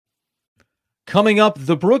Coming up,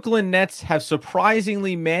 the Brooklyn Nets have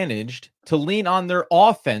surprisingly managed to lean on their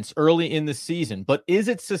offense early in the season, but is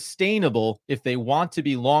it sustainable if they want to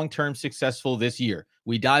be long-term successful this year?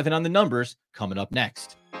 We dive in on the numbers coming up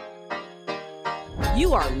next.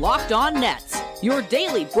 You are Locked On Nets, your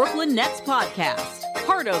daily Brooklyn Nets podcast,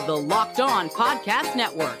 part of the Locked On Podcast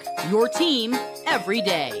Network, your team every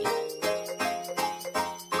day.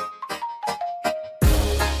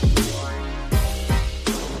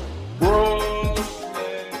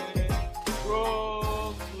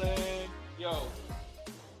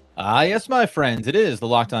 Yes, my friends, it is the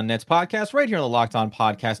Locked On Nets podcast right here on the Locked On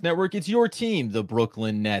Podcast Network. It's your team, the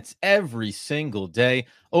Brooklyn Nets, every single day.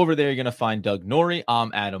 Over there, you're going to find Doug Norrie.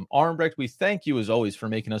 I'm Adam Armbrecht. We thank you, as always, for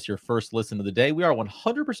making us your first listen of the day. We are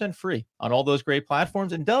 100% free on all those great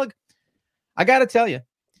platforms. And, Doug, I got to tell you,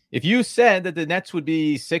 if you said that the Nets would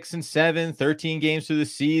be 6-7, 13 games through the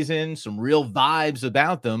season, some real vibes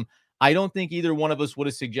about them, I don't think either one of us would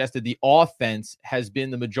have suggested the offense has been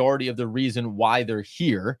the majority of the reason why they're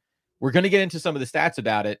here. We're going to get into some of the stats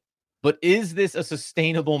about it, but is this a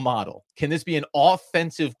sustainable model? Can this be an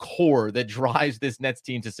offensive core that drives this Nets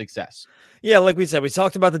team to success? Yeah, like we said, we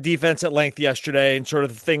talked about the defense at length yesterday and sort of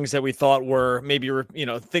the things that we thought were maybe,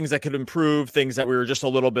 things that could improve, things that we were just a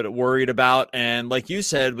little bit worried about. And like you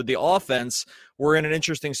said, with the offense, we're in an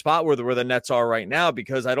interesting spot where the Nets are right now,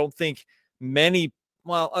 because I don't think I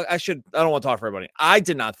don't want to talk for everybody. I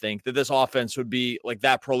did not think that this offense would be like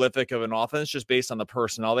that prolific of an offense just based on the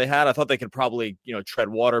personnel they had. I thought they could probably, tread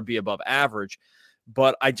water, be above average,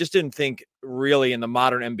 but I just didn't think really in the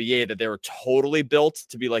modern NBA that they were totally built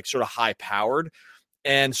to be like sort of high powered.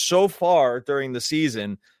 And so far during the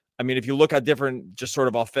season, I mean, if you look at different just sort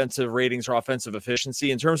of offensive ratings or offensive efficiency,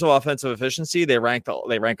 in terms of offensive efficiency, they rank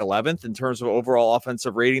 11th. In terms of overall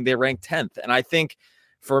offensive rating, they rank 10th. And I think,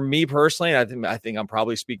 for me personally, and I think I'm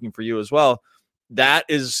probably speaking for you as well, that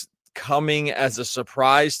is coming as a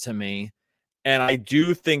surprise to me. And I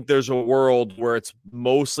do think there's a world where it's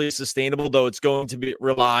mostly sustainable, though it's going to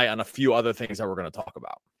rely on a few other things that we're going to talk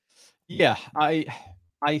about. Yeah,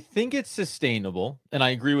 I think it's sustainable, and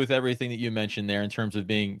I agree with everything that you mentioned there in terms of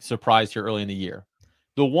being surprised here early in the year.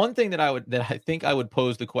 The one thing that I think I would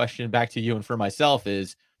pose the question back to you and for myself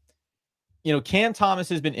is, Cam Thomas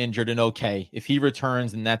has been injured, and okay, if he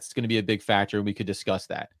returns, then that's going to be a big factor. We could discuss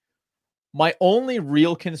that. My only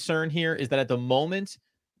real concern here is that at the moment,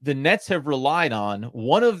 the Nets have relied on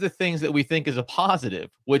one of the things that we think is a positive,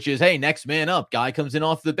 which is, hey, next man up, guy comes in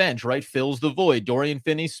off the bench, right? Fills the void. Dorian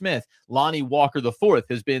Finney-Smith, Lonnie Walker IV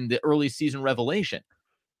has been the early season revelation.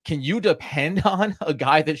 Can you depend on a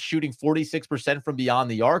guy that's shooting 46% from beyond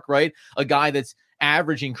the arc, right? A guy that's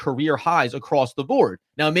averaging career highs across the board.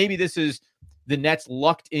 Now, maybe this is the Nets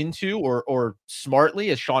lucked into or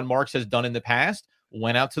smartly, as Sean Marks has done in the past,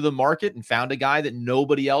 went out to the market and found a guy that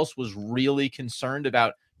nobody else was really concerned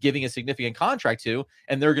about giving a significant contract to,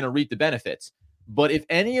 and they're going to reap the benefits. But if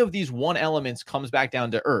any of these one elements comes back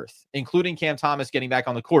down to earth, including Cam Thomas getting back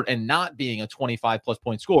on the court and not being a 25-plus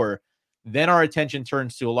point scorer, then our attention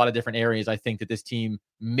turns to a lot of different areas I think that this team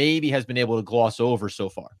maybe has been able to gloss over so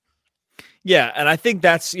far. Yeah, and I think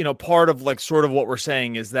that's, part of like sort of what we're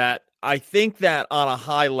saying is that I think that on a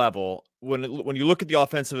high level, when you look at the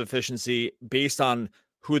offensive efficiency based on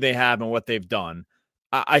who they have and what they've done,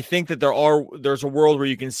 I think that there's a world where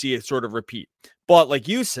you can see it sort of repeat. But like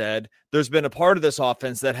you said, there's been a part of this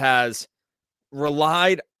offense that has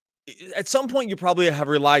relied. At some point, you probably have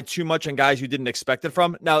relied too much on guys you didn't expect it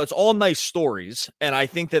from. Now, it's all nice stories, and I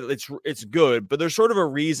think that it's good, but there's sort of a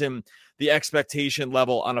reason the expectation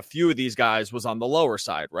level on a few of these guys was on the lower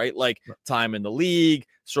side, right? Like time in the league,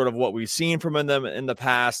 sort of what we've seen from them in the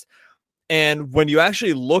past. And when you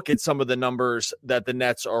actually look at some of the numbers that the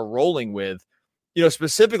Nets are rolling with,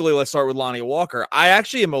 specifically, let's start with Lonnie Walker. I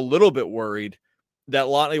actually am a little bit worried that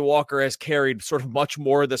Lonnie Walker has carried sort of much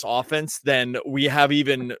more of this offense than we have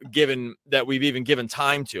even given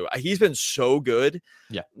time to. He's been so good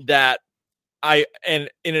that and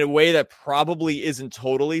in a way that probably isn't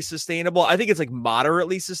totally sustainable. I think it's like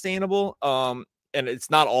moderately sustainable. And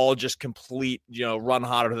it's not all just complete, run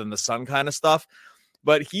hotter than the sun kind of stuff,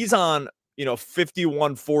 but he's on,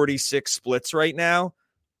 51-46 splits right now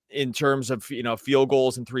in terms of, field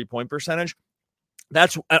goals and 3-point percentage.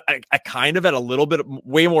 That's I kind of at a little bit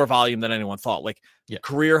way more volume than anyone thought. Like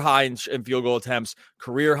career high in field goal attempts,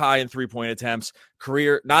 career high in 3-point attempts,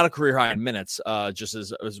 not a career high in minutes. Just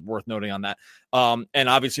as worth noting on that. And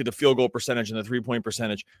obviously the field goal percentage and the 3-point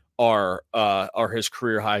percentage are his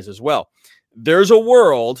career highs as well. There's a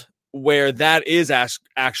world where that is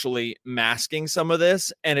actually masking some of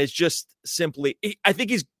this, and it's just simply. I think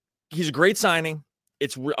he's a great signing.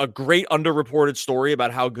 it's a great underreported story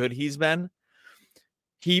about how good he's been.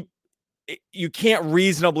 You can't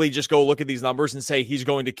reasonably just go look at these numbers and say he's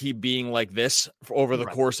going to keep being like this over the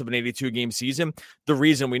course of an 82-game season. The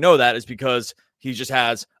reason we know that is because he just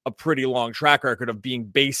has a pretty long track record of being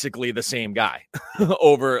basically the same guy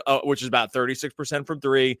over, which is about 36% from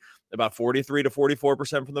three, about 43 to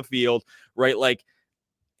 44% from the field, right? Like,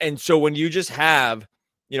 and so when you just have,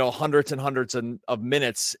 hundreds and hundreds of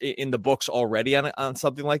minutes in the books already on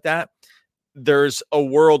something like that, there's a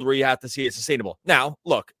world where you have to see it sustainable. Now,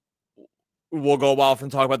 look, we'll go off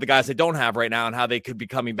and talk about the guys they don't have right now and how they could be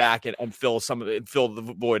coming back and fill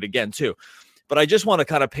the void again too. But I just want to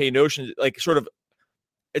kind of pay notion, like sort of,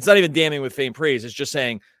 it's not even damning with faint praise. It's just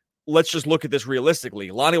saying, let's just look at this realistically.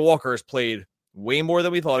 Lonnie Walker has played way more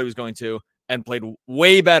than we thought he was going to, and played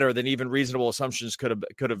way better than even reasonable assumptions could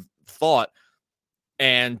have thought.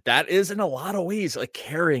 And that is in a lot of ways like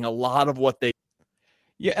carrying a lot of what they.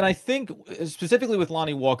 Yeah, and I think specifically with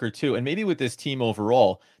Lonnie Walker too, and maybe with this team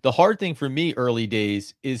overall, the hard thing for me early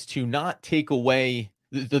days is to not take away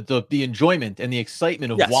the enjoyment and the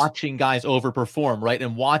excitement of watching guys overperform, right?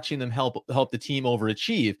 And watching them help the team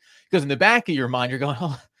overachieve. Because in the back of your mind, you're going,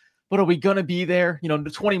 oh, but are we going to be there?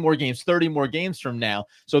 20 more games, 30 more games from now.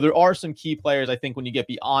 So there are some key players, I think, when you get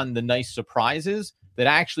beyond the nice surprises, that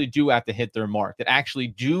actually do have to hit their mark, that actually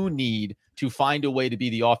do need to find a way to be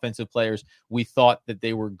the offensive players we thought that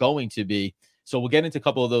they were going to be. So we'll get into a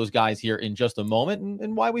couple of those guys here in just a moment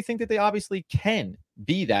and why we think that they obviously can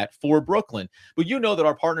be that for Brooklyn. But that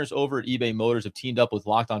our partners over at eBay Motors have teamed up with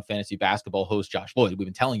Locked On Fantasy Basketball host Josh Lloyd. We've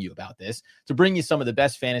been telling you about this to bring you some of the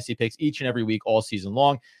best fantasy picks each and every week all season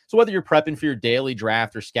long. So whether you're prepping for your daily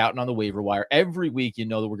draft or scouting on the waiver wire, every week that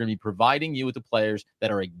we're going to be providing you with the players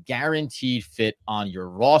that are a guaranteed fit on your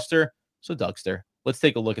roster. So Dougster, let's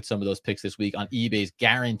take a look at some of those picks this week on eBay's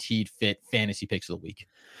guaranteed fit fantasy picks of the week.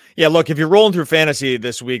 Yeah, look, if you're rolling through fantasy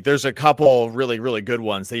this week, there's a couple really, really good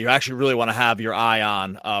ones that you actually really want to have your eye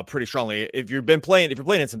on pretty strongly. If you're playing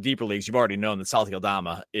in some deeper leagues, you've already known that Santi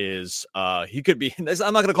Aldama is he could be. I'm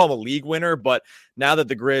not going to call him a league winner, but now that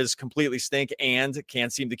the Grizz completely stink and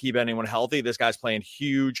can't seem to keep anyone healthy, this guy's playing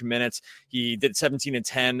huge minutes. He did 17 and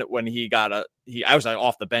 10 when he got I was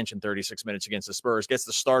off the bench in 36 minutes against the Spurs. Gets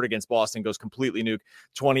the start against Boston, goes completely nuke.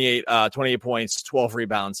 28 points, 12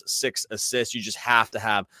 rebounds, 6 assists. You just have to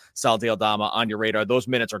have Santi Aldama on your radar. Those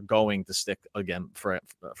minutes are going to stick again,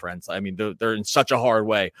 friends. I mean, they're in such a hard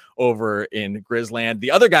way over in Grizzland.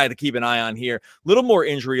 The other guy to keep an eye on here, a little more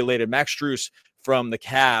injury related, Max Strus from the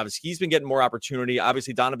Cavs. He's been getting more opportunity.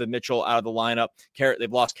 Obviously, Donovan Mitchell out of the lineup.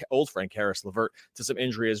 They've lost old friend Karis LeVert to some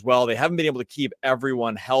injury as well. They haven't been able to keep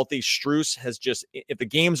everyone healthy. Strus has just, if the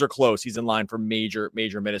games are close, he's in line for major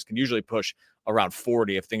minutes, can usually push around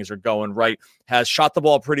 40 if things are going right. Has shot the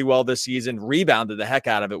ball pretty well this season, rebounded the heck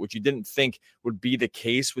out of it, which you didn't think would be the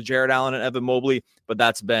case with Jared Allen and Evan Mobley, but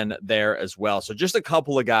that's been there as well. So just a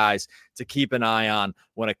couple of guys to keep an eye on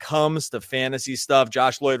when it comes to fantasy stuff.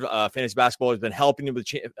 Josh Lloyd, Fantasy Basketball, has been helping you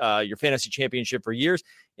with your fantasy championship for years,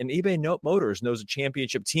 and eBay Motors knows a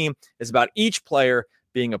championship team is about each player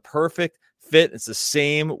being a perfect fit. It's the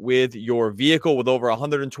same with your vehicle. With over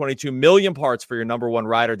 122 million parts for your number one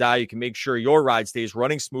ride or die, you can make sure your ride stays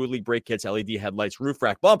running smoothly. Brake kits, LED headlights, roof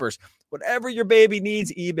rack, bumpers, whatever your baby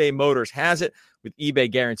needs, eBay Motors has it. With eBay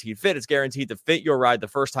Guaranteed Fit, it's guaranteed to fit your ride the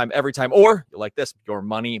first time, every time, or you like this, your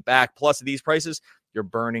money back. Plus, at these prices, you're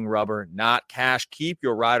burning rubber, not cash. Keep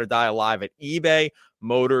your ride or die alive at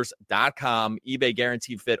ebaymotors.com. eBay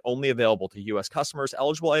Guaranteed Fit, only available to U.S. customers.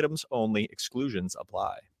 Eligible items only. Exclusions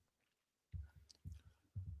apply.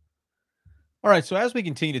 All right, so as we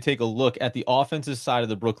continue to take a look at the offensive side of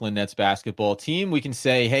the Brooklyn Nets basketball team, we can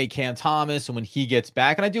say, hey, Cam Thomas, and when he gets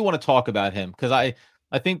back, and I do want to talk about him because I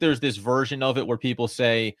think there's this version of it where people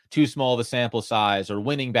say too small of a sample size or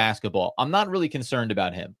winning basketball. I'm not really concerned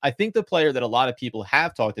about him. I think the player that a lot of people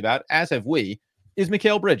have talked about, as have we, is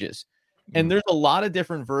Mikal Bridges. And there's a lot of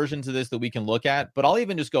different versions of this that we can look at, but I'll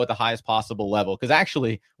even just go at the highest possible level. Because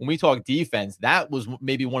actually, when we talk defense, that was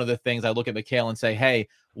maybe one of the things I look at Mikal and say, hey,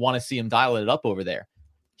 want to see him dial it up over there.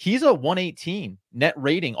 He's a 118 net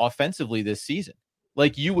rating offensively this season.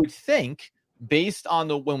 Like you would think, based on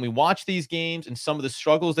when we watch these games and some of the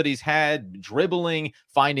struggles that he's had, dribbling,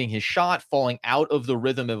 finding his shot, falling out of the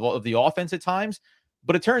rhythm of the offense at times.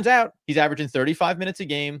 But it turns out he's averaging 35 minutes a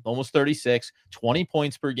game, almost 36, 20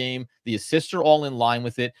 points per game. The assists are all in line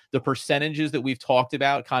with it. The percentages that we've talked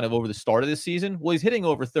about kind of over the start of this season, well, he's hitting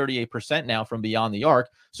over 38% now from beyond the arc.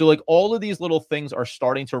 So like all of these little things are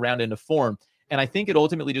starting to round into form. And I think it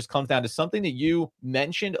ultimately just comes down to something that you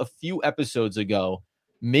mentioned a few episodes ago,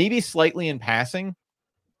 maybe slightly in passing,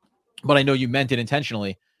 but I know you meant it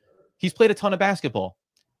intentionally. He's played a ton of basketball,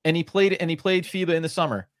 and he played FIBA in the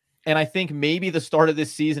summer. And I think maybe the start of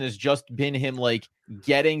this season has just been him like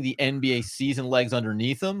getting the NBA season legs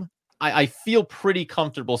underneath him. I feel pretty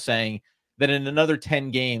comfortable saying that in another 10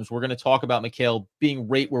 games, we're going to talk about Mikal being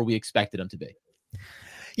right where we expected him to be.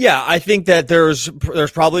 Yeah, I think that there's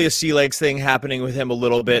probably a sea legs thing happening with him a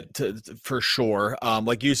little bit for sure.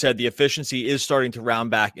 Like you said, the efficiency is starting to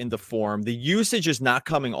round back into form. The usage is not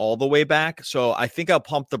coming all the way back. So I think I'll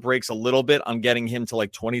pump the brakes a little bit on getting him to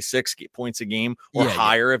like 26 points a game or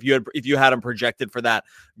higher. Yeah. If you had him projected for that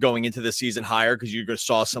going into the season higher, because you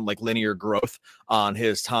saw some like linear growth on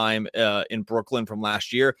his time in Brooklyn from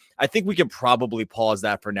last year, I think we can probably pause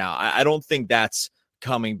that for now. I don't think that's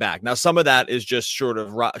coming back. Now, some of that is just sort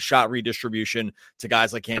of shot redistribution to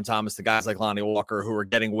guys like Cam Thomas, to guys like Lonnie Walker, who are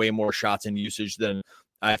getting way more shots and usage than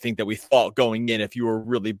I think that we thought going in if you were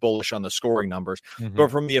really bullish on the scoring numbers. Mm-hmm. But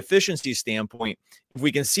from the efficiency standpoint, if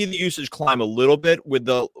we can see the usage climb a little bit with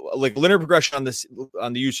the like linear progression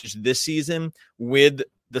on the usage this season with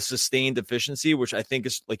the sustained efficiency, which I think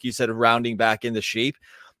is, like you said, rounding back into shape,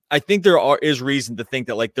 I think is reason to think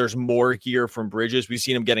that like there's more here from Bridges. We've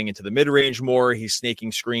seen him getting into the mid-range more. He's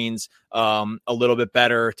snaking screens a little bit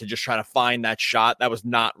better to just try to find that shot that was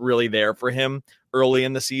not really there for him early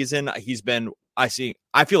in the season. He's been, I feel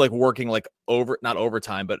like working like not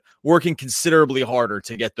overtime, but working considerably harder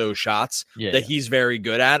to get those shots he's very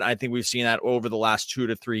good at. I think we've seen that over the last 2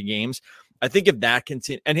 to 3 games. I think if that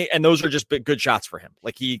continues, and those are just good shots for him.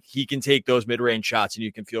 Like he can take those mid-range shots and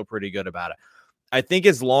you can feel pretty good about it. I think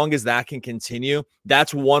as long as that can continue,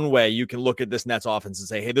 that's one way you can look at this Nets offense and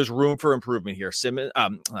say, hey, there's room for improvement here.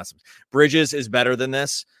 Bridges is better than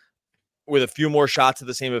this. With a few more shots at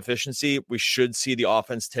the same efficiency, we should see the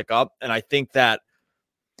offense tick up. And I think that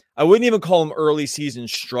I wouldn't even call them early season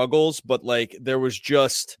struggles, but like there was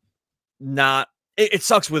just not. It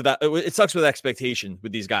sucks with that. It sucks with expectation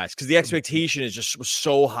with these guys because the expectation is just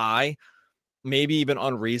so high, maybe even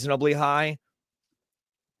unreasonably high.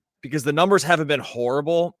 Because the numbers haven't been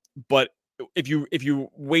horrible, but if you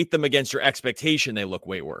weight them against your expectation, they look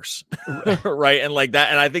way worse, right? And like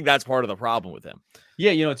that, and I think that's part of the problem with him.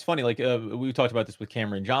 Yeah, it's funny. Like we talked about this with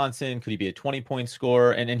Cameron Johnson. Could he be a 20-point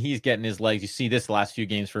scorer? And he's getting his legs. You see this the last few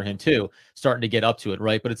games for him too, starting to get up to it,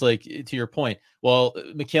 right? But it's like to your point. Well,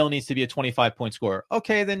 Mikal needs to be a 25-point scorer.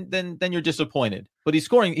 Okay, then you're disappointed. But he's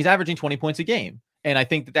averaging 20 points a game. And I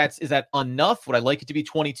think is that enough? Would I like it to be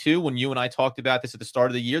 22? When you and I talked about this at the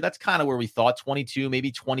start of the year, that's kind of where we thought 22,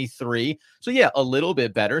 maybe 23. So yeah, a little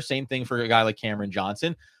bit better. Same thing for a guy like Cameron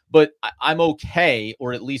Johnson. But I'm okay,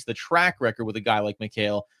 or at least the track record with a guy like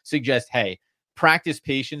Mikal suggests, hey, practice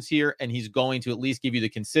patience here, and he's going to at least give you the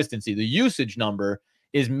consistency. The usage number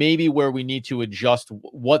is maybe where we need to adjust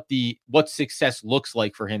what success looks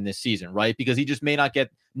like for him this season, right? Because he just may not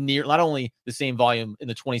get not only the same volume in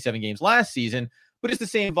the 27 games last season, but it's the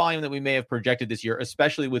same volume that we may have projected this year,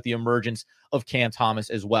 especially with the emergence of Cam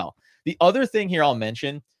Thomas as well. The other thing here I'll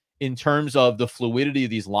mention in terms of the fluidity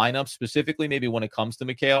of these lineups, specifically maybe when it comes to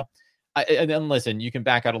Mikal, and then listen, you can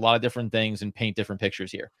back out a lot of different things and paint different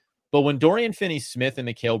pictures here. But when Dorian Finney-Smith and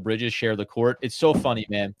Mikal Bridges share the court, it's so funny,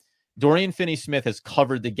 man. Dorian Finney-Smith has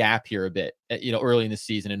covered the gap here a bit, early in the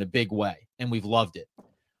season in a big way, and we've loved it.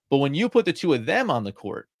 But when you put the two of them on the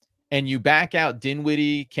court, and you back out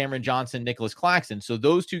Dinwiddie, Cameron Johnson, Nicholas Claxton. So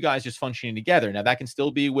those two guys just functioning together. Now, that can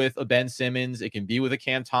still be with a Ben Simmons. It can be with a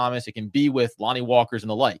Cam Thomas. It can be with Lonnie Walkers and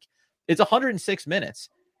the like. It's 106 minutes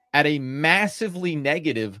at a massively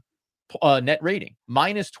negative net rating,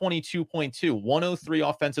 minus 22.2, 103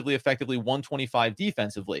 offensively, effectively, 125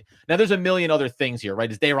 defensively. Now, there's a million other things here, right?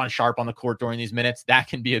 Is Day'Ron Sharpe on the court during these minutes? That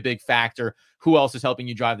can be a big factor. Who else is helping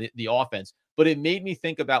you drive the offense? But it made me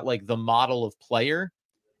think about like the model of player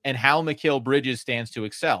and how Mikal Bridges stands to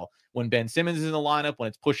excel. When Ben Simmons is in the lineup, when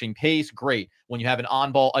it's pushing pace, great. When you have an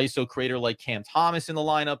on-ball ISO creator like Cam Thomas in the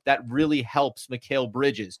lineup, that really helps Mikal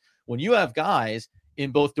Bridges. When you have guys in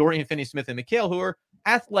both Dorian Finney-Smith and Mikal who are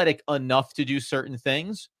athletic enough to do certain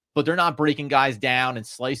things, but they're not breaking guys down and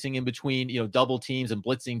slicing in between, double teams and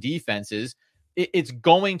blitzing defenses, it's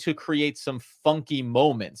going to create some funky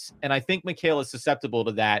moments. And I think Mikal is susceptible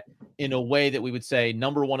to that in a way that we would say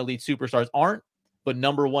number one elite superstars aren't, but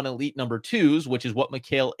number one elite number twos, which is what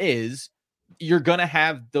Mikal is, you're going to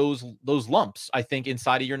have those lumps, I think,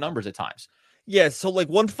 inside of your numbers at times. Yeah. So like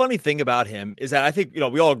one funny thing about him is that I think,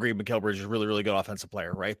 we all agree Mikal Bridges is a really, really good offensive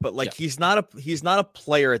player, right? But like, he's not a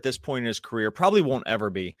player at this point in his career, probably won't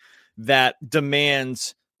ever be, that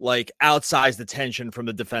demands like outsized attention from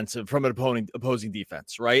an opposing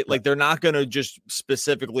defense, right? Like they're not going to just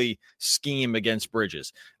specifically scheme against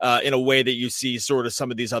Bridges in a way that you see sort of some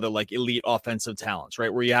of these other like elite offensive talents,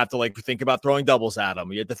 right? Where you have to like think about throwing doubles at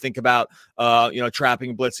him. You have to think about,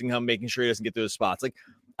 trapping, blitzing him, making sure he doesn't get through the spots. Like,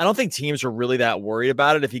 I don't think teams are really that worried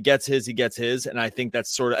about it. If he gets his, he gets his. And I think that's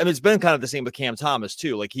sort of, I mean, it's been kind of the same with Cam Thomas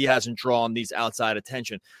too. Like he hasn't drawn these outside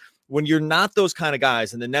attention. When you're not those kind of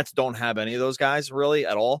guys, and the Nets don't have any of those guys really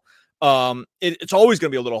at all, it's always going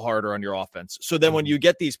to be a little harder on your offense. So then when you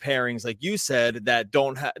get these pairings, like you said, that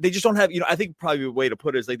they just don't have, I think probably a way to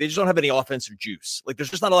put it is like, they just don't have any offensive juice. Like there's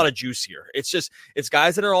just not a lot of juice here. It's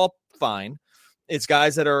guys that are all fine. It's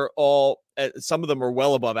guys that are all, some of them are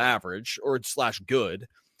well above average or / good,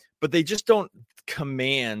 but they just don't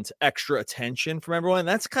command extra attention from everyone. And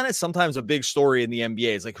that's kind of sometimes a big story in the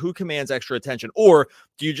NBA is like who commands extra attention, or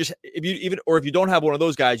do you just, if you don't have one of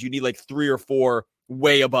those guys, you need like 3 or 4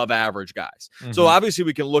 way above average guys. So obviously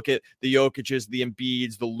we can look at the Jokic's, the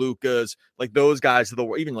Embiids, the Lukas, like those guys,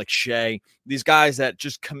 even like Shea, these guys that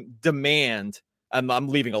just demand, I'm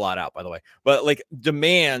leaving a lot out by the way, but like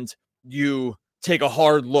demand you take a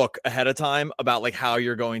hard look ahead of time about like how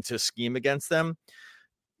you're going to scheme against them.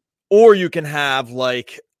 Or you can have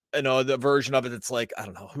like, the version of it that's like, I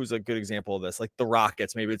don't know, who's a good example of this? Like the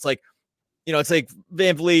Rockets, maybe. It's like, it's like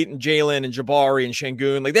Van Vliet and Jalen and Jabari and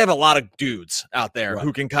Şengün. Like they have a lot of dudes out there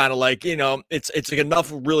who can kind of like, it's like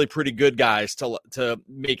enough really pretty good guys to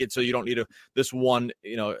make it so you don't need this one,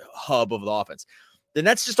 hub of the offense. The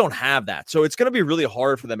Nets just don't have that. So it's going to be really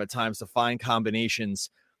hard for them at times to find combinations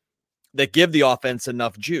that give the offense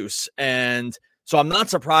enough juice. And so I'm not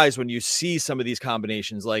surprised when you see some of these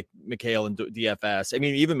combinations like Mikal and DFS. I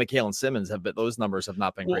mean, even Mikal and Simmons those numbers have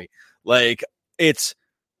not been great. Like it's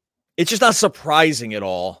just not surprising at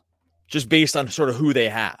all, just based on sort of who they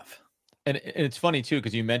have. And it's funny too,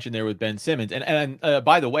 because you mentioned there with Ben Simmons, and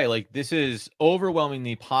by the way, like this is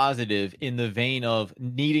overwhelmingly positive in the vein of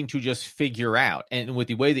needing to just figure out. And with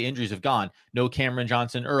the way the injuries have gone, no Cameron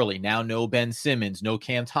Johnson early, now no Ben Simmons, no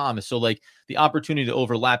Cam Thomas. So like the opportunity to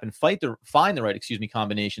overlap and find the right,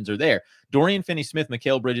 combinations are there. Dorian Finney-Smith,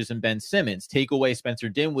 Mikal Bridges, and Ben Simmons. Take away Spencer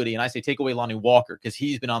Dinwiddie, and I say take away Lonnie Walker because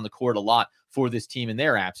he's been on the court a lot for this team in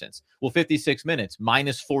their absence. Well, 56 minutes,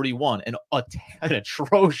 minus 41, and an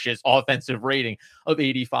atrocious offensive rating of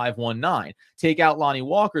 85.19. Take out Lonnie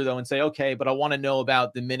Walker, though, and say, okay, but I want to know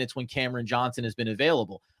about the minutes when Cameron Johnson has been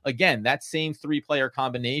available. Again, that same 3-player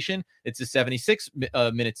combination, it's a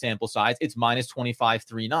 76-minute sample size. It's minus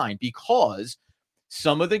 25.39 because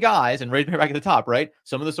some of the guys, and right back at the top, right?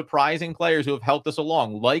 Some of the surprising players who have helped us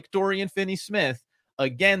along, like Dorian Finney-Smith,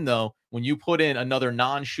 again, though, when you put in another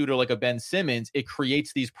non-shooter like a Ben Simmons, it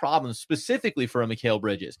creates these problems specifically for a Mikal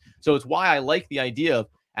Bridges. So it's why I like the idea of,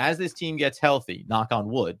 as this team gets healthy, knock on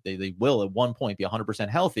wood, they will at one point be 100%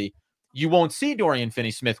 healthy, you won't see Dorian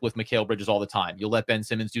Finney-Smith with Mikal Bridges all the time. You'll let Ben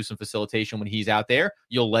Simmons do some facilitation when he's out there.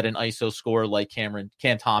 You'll let an ISO scorer like Cam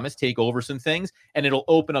Thomas take over some things, and it'll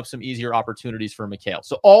open up some easier opportunities for Mikal.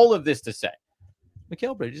 So all of this to say,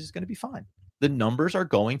 Mikal Bridges is going to be fine. The numbers are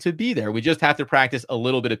going to be there. We just have to practice a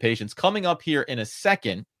little bit of patience. Coming up here in a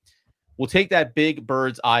second, we'll take that big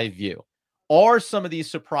bird's eye view. Are some of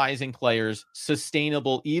these surprising players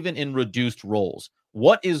sustainable even in reduced roles?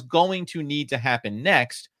 What is going to need to happen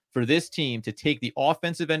next for this team to take the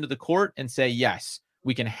offensive end of the court and say, yes,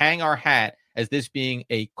 we can hang our hat as this being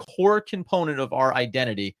a core component of our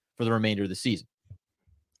identity for the remainder of the season?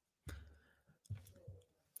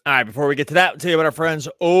 All right, before we get to that, I'll tell you about our friends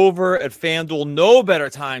over at FanDuel. No better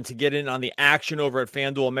time to get in on the action over at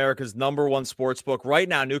FanDuel, America's #1 sportsbook. Right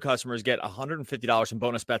now, new customers get $150 in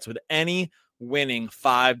bonus bets with any winning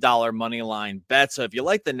 $5 money line bet. So if you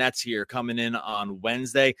like the Nets here coming in on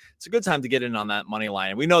Wednesday, it's a good time to get in on that money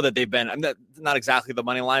line. And we know that they've been, not exactly the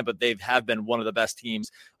money line, but they have been one of the best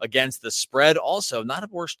teams against the spread. Also, not a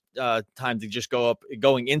worse time to just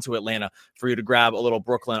going into Atlanta for you to grab a little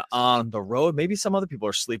Brooklyn on the road. Maybe some other people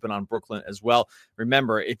are sleeping on Brooklyn as well.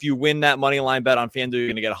 Remember, if you win that money line bet on FanDuel, you're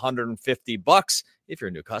going to get $150. If you're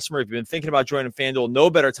a new customer, if you've been thinking about joining FanDuel, no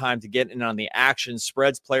better time to get in on the action.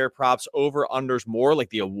 Spreads, player props, over, unders, more like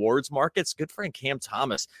the awards markets. Good friend Cam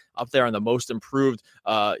Thomas up there on the most improved.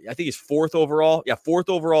 I think he's 4th overall. Yeah, 4th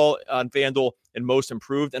overall on FanDuel and most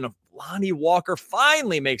improved. And Lonnie Walker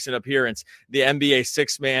finally makes an appearance, the NBA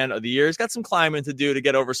 6th man of the year. He's got some climbing to do to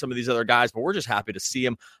get over some of these other guys, but we're just happy to see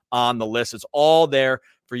him on the list. It's all there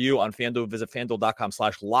for you on FanDuel. Visit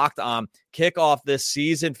FanDuel.com/lockedon. Kick off this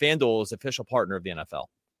season. FanDuel is the official partner of the NFL.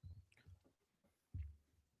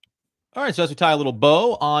 All right, so as we tie a little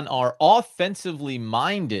bow on our offensively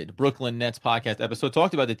minded Brooklyn Nets podcast episode,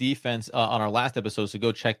 talked about the defense on our last episode, so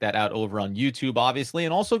go check that out over on YouTube, obviously,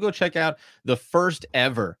 and also go check out the first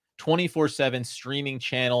ever 24/7 streaming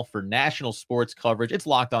channel for national sports coverage. It's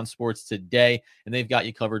Locked On Sports Today, and they've got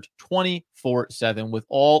you covered 24/7 with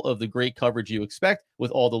all of the great coverage you expect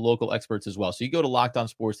with all the local experts as well. So you go to Locked On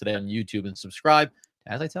Sports Today on YouTube and subscribe.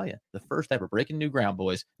 As I tell you, the first ever breaking new ground,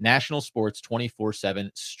 boys, national sports 24/7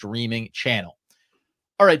 streaming channel.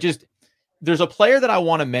 All right, there's a player that I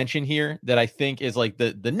want to mention here that I think is like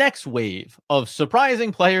the next wave of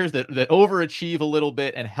surprising players that overachieve a little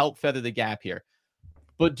bit and help feather the gap here.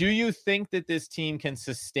 But do you think that this team can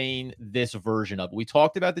sustain this version of it? We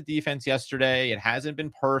talked about the defense yesterday. It hasn't been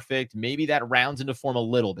perfect. Maybe that rounds into form a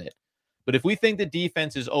little bit. But if we think the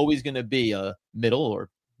defense is always going to be a middle or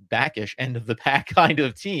backish end of the pack kind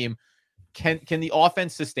of team, can the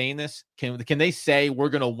offense sustain this? Can they say we're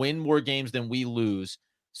going to win more games than we lose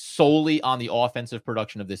solely on the offensive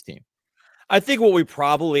production of this team? I think what we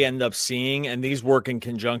probably end up seeing, and these work in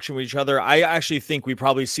conjunction with each other, I actually think we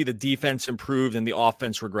probably see the defense improve and the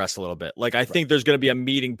offense regress a little bit. Like, I think there's going to be a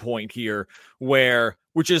meeting point here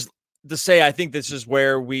which is to say, I think this is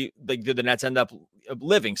where the Nets end up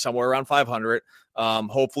living somewhere around 500,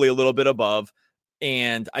 hopefully a little bit above.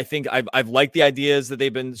 And I think I've liked the ideas that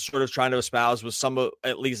they've been sort of trying to espouse with some,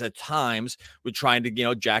 at least at times, with trying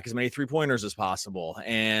to, jack as many 3-pointers as possible.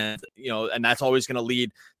 And, and that's always going to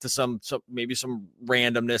lead to maybe some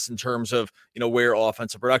randomness in terms of, where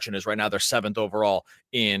offensive production is. Right now, they're 7th overall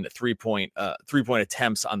in three-point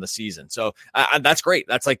attempts on the season. So that's great.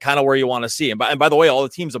 That's like kind of where you want to see. And by the way, all the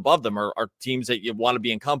teams above them are teams that you want to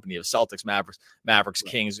be in company of: Celtics, Mavericks,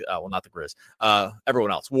 Kings, well, not the Grizz,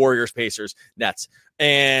 everyone else, Warriors, Pacers, Nets.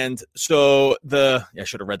 And so I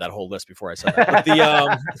should have read that whole list before I said that.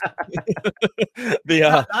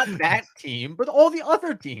 But not that team, but all the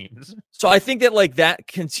other teams. So I think that like that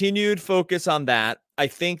continued focus on that, I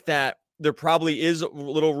think that there probably is a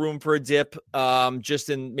little room for a dip, just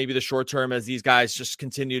in maybe the short term as these guys just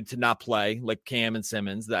continue to not play, like Cam and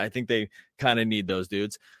Simmons. I think they kind of need those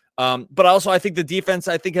dudes. But also I think the defense,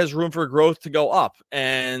 has room for growth to go up.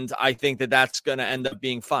 And I think that that's going to end up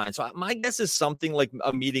being fine. So my guess is something like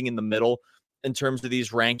a meeting in the middle in terms of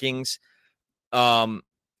these rankings,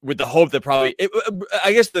 with the hope that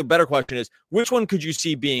I guess the better question is, which one could you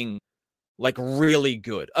see being like really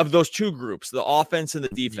good of those two groups, the offense and the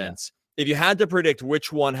defense? Yeah. If you had to predict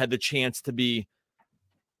which one had the chance to be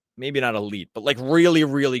maybe not elite, but like really,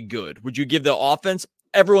 really good, would you give the offense?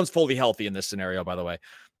 Everyone's fully healthy in this scenario, by the way.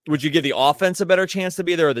 Would you give the offense a better chance to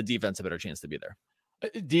be there or the defense a better chance to be there?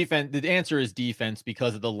 Defense. The answer is defense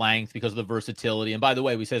because of the length, because of the versatility. And by the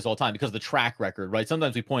way, we say this all the time, because of the track record, right?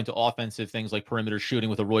 Sometimes we point to offensive things like perimeter shooting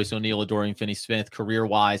with a Royce O'Neal, a Dorian Finney-Smith.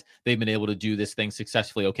 Career-wise, they've been able to do this thing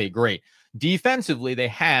successfully. Okay, great. Defensively, they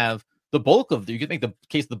have the bulk of you can make the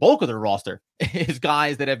case the bulk of their roster is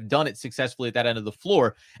guys that have done it successfully at that end of the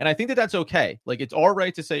floor. And I think that that's okay. Like, it's all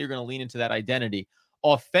right to say you're going to lean into that identity.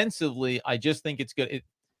 Offensively, I just think it's good.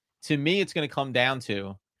 To me, it's going to come down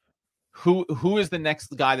to who is the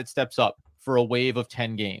next guy that steps up for a wave of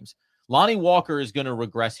 10 games. Lonnie Walker is going to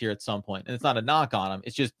regress here at some point, and it's not a knock on him.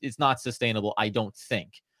 It's not sustainable, I don't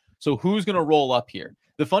think. So who's going to roll up here?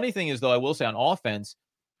 The funny thing is, though, I will say on offense,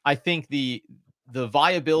 I think the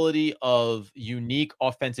viability of unique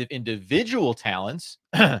offensive individual talents,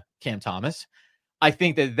 Cam Thomas, I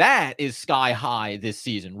think that is sky high this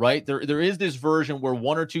season, right? There is this version where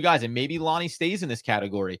one or two guys, and maybe Lonnie stays in this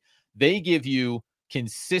category, they give you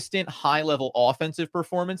consistent high-level offensive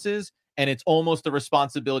performances, and it's almost the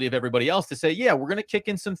responsibility of everybody else to say, yeah, we're going to kick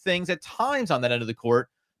in some things at times on that end of the court,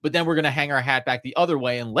 but then we're going to hang our hat back the other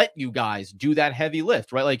way and let you guys do that heavy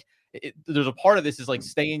lift, right? Like, there's a part of this is like,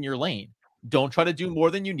 stay in your lane. Don't try to do more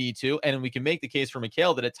than you need to. And we can make the case for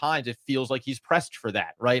Mikal that at times it feels like he's pressed for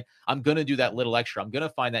that, right? I'm going to do that little extra. I'm going to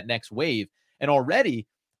find that next wave. And already,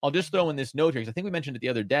 I'll just throw in this note here, because I think we mentioned it the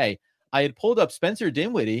other day. I had pulled up Spencer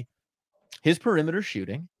Dinwiddie. His perimeter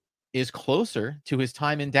shooting is closer to his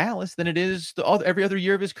time in Dallas than it is every other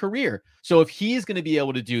year of his career. So if he's going to be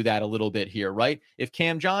able to do that a little bit here, right? If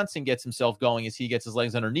Cam Johnson gets himself going as he gets his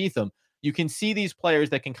legs underneath him, you can see these players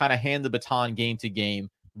that can kind of hand the baton game to game,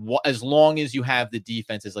 as long as you have the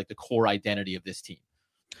defense as like the core identity of this team.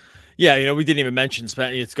 Yeah, we didn't even mention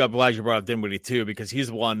it's glad you brought up Dinwiddie too, because he's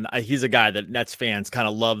a guy that Nets fans kind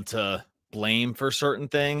of love to blame for certain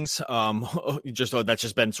things. That's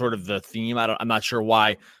just been sort of the theme. I'm not sure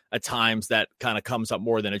why at times that kind of comes up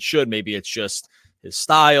more than it should. Maybe it's just his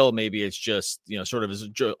style. Maybe it's just, sort of his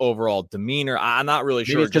overall demeanor. I'm not really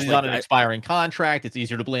sure. Maybe it's because he's on an expiring contract. It's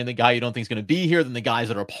easier to blame the guy you don't think is going to be here than the guys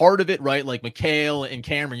that are part of it, right? Like Mikal and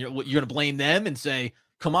Cameron, you're going to blame them and say,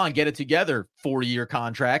 come on, get it together, 4-year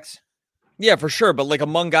contracts. Yeah, for sure. But like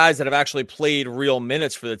among guys that have actually played real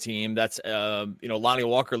minutes for the team, that's, Lonnie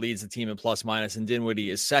Walker leads the team in plus minus and Dinwiddie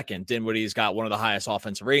is second. Dinwiddie's got one of the highest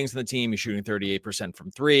offensive ratings in the team. He's shooting 38% from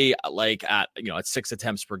three, like at 6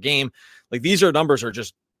 attempts per game. Like these numbers are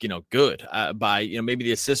just, good by, maybe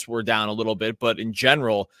the assists were down a little bit, but in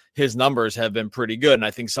general, his numbers have been pretty good. And I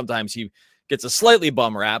think sometimes he gets a slightly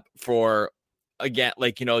bum rap for, I think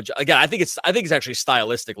it's actually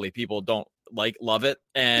stylistically people don't love it.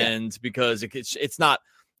 And because it's not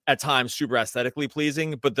at times super aesthetically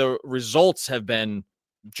pleasing, but the results have been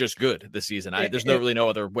just good this season. There's really no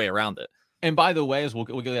other way around it. And by the way, as we'll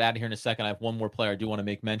get out of here in a second, I have one more player I do want to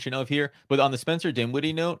make mention of here. But on the Spencer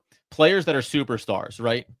Dinwiddie note, players that are superstars,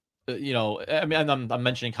 right? I'm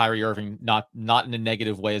mentioning Kyrie Irving, not in a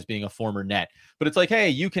negative way as being a former Net, but it's like, hey,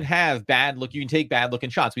 you can have you can take bad looking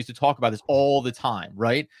shots. We used to talk about this all the time,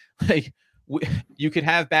 right? Like you could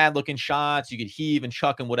have bad looking shots, you could heave and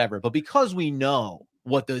chuck and whatever, but because we know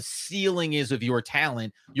what the ceiling is of your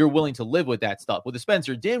talent, you're willing to live with that stuff. With the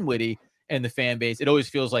Spencer Dinwiddie and the fan base, it always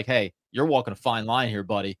feels like, hey, you're walking a fine line here,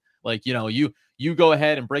 buddy. Like, you go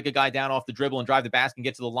ahead and break a guy down off the dribble and drive the basket and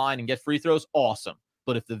get to the line and get free throws. Awesome.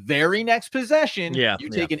 But if the very next possession, you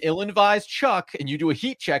take an ill-advised chuck and you do a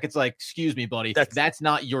heat check, it's like, excuse me, buddy, that's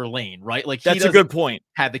not your lane, right? Like that's a good point.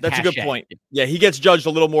 That's a good point. Yeah, he gets judged a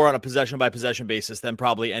little more on a possession-by-possession basis than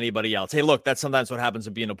probably anybody else. Hey, look, that's sometimes what happens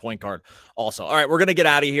with being a point guard also. All right, we're going to get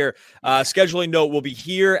out of here. Scheduling note, we'll be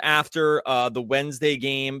here after the Wednesday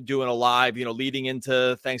game doing a live, leading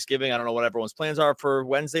into Thanksgiving. I don't know what everyone's plans are for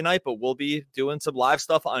Wednesday night, but we'll be doing some live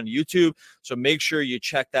stuff on YouTube. So make sure you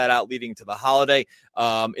check that out leading to the holiday.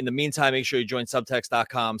 In the meantime, make sure you join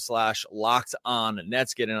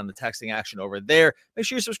subtext.com/lockedonnets. Get in on the texting action over there. Make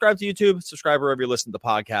sure you subscribe to YouTube, subscribe wherever you listen to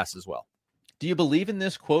podcasts as well. Do you believe in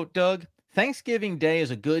this quote, Doug? Thanksgiving Day is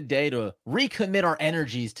a good day to recommit our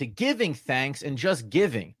energies to giving thanks and just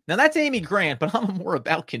giving. Now that's Amy Grant, but I'm more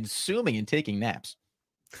about consuming and taking naps.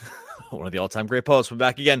 One of the all-time great posts. We're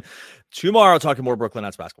back again tomorrow talking more Brooklyn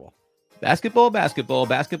Nets basketball. Basketball,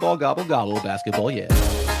 gobble, gobble, basketball, yeah.